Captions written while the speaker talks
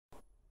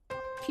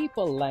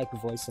People like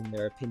voicing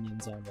their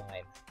opinions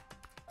online,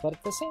 but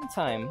at the same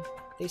time,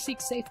 they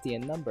seek safety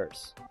in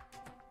numbers.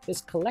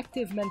 This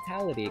collective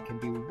mentality can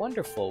be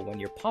wonderful when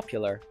you're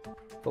popular,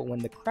 but when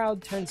the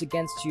crowd turns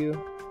against you,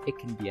 it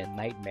can be a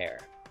nightmare.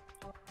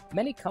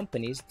 Many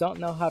companies don't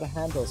know how to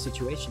handle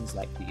situations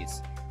like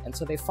these, and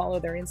so they follow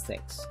their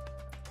instincts.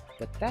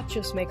 But that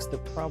just makes the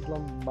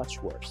problem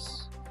much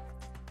worse.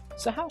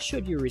 So how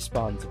should you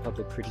respond to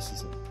public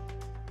criticism?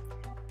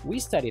 We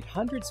studied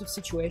hundreds of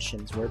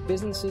situations where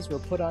businesses were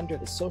put under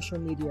the social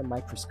media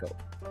microscope,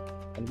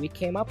 and we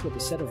came up with a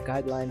set of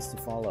guidelines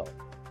to follow.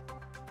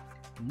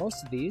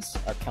 Most of these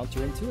are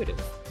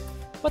counterintuitive,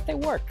 but they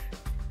work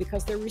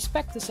because they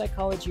respect the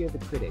psychology of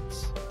the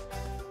critics.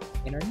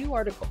 In our new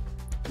article,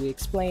 we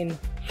explain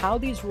how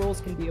these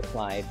rules can be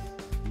applied,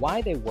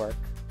 why they work,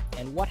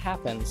 and what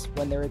happens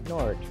when they're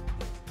ignored.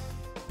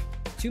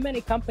 Too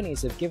many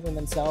companies have given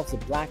themselves a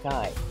black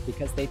eye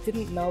because they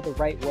didn't know the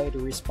right way to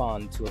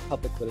respond to a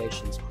public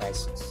relations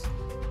crisis.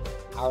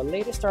 Our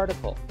latest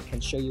article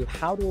can show you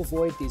how to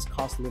avoid these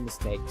costly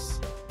mistakes.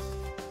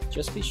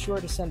 Just be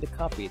sure to send a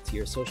copy to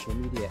your social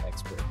media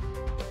expert.